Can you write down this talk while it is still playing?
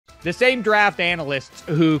The same draft analysts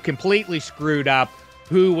who completely screwed up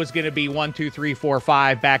who was going to be 1, 2, 3, 4,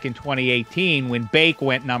 5 back in 2018 when Bake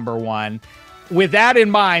went number 1. With that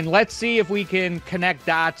in mind, let's see if we can connect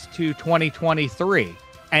dots to 2023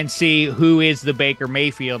 and see who is the Baker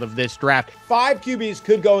Mayfield of this draft. 5 QBs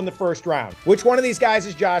could go in the first round. Which one of these guys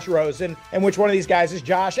is Josh Rosen and which one of these guys is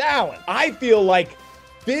Josh Allen? I feel like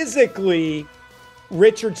physically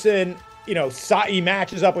Richardson, he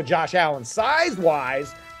matches up with Josh Allen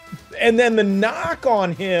size-wise, and then the knock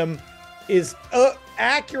on him is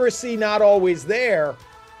accuracy not always there.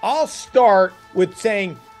 I'll start with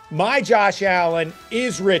saying my Josh Allen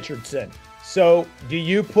is Richardson. So do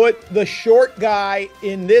you put the short guy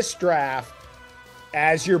in this draft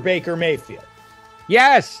as your Baker Mayfield?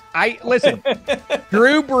 Yes. Listen,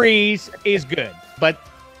 Drew Brees is good, but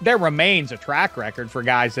there remains a track record for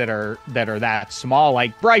guys that are that small.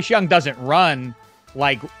 Like Bryce Young doesn't run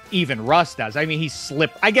like even Russ does. I mean, he's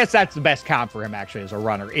slipped. I guess that's the best comp for him actually as a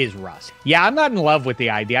runner is Russ. Yeah, I'm not in love with the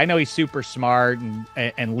idea. I know he's super smart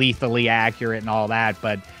and lethally accurate and all that,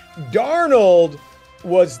 but Darnold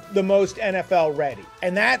was the most NFL ready.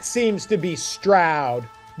 And that seems to be Stroud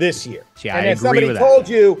this year. Yeah, and I if agree somebody with told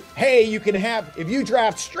that. you, hey, if you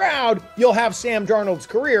draft Stroud, you'll have Sam Darnold's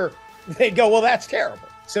career, they'd go, well, that's terrible.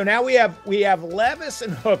 So now we have Levis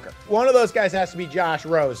and Hooker. One of those guys has to be Josh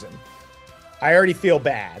Rosen. I already feel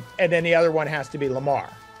bad. And then the other one has to be Lamar.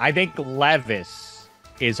 I think Levis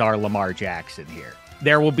is our Lamar Jackson here.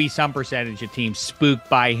 There will be some percentage of teams spooked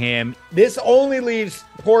by him. This only leaves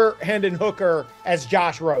poor Hendon Hooker as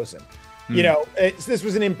Josh Rosen. This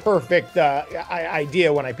was an imperfect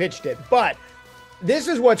idea when I pitched it. But this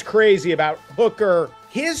is what's crazy about Hooker.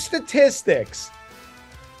 His statistics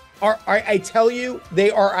I tell you,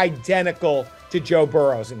 they are identical to Joe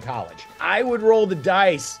Burrow's in college. I would roll the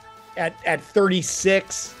dice at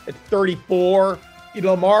 36, at 34.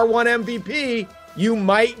 Lamar won MVP. You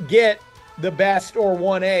might get the best or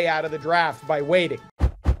 1A out of the draft by waiting.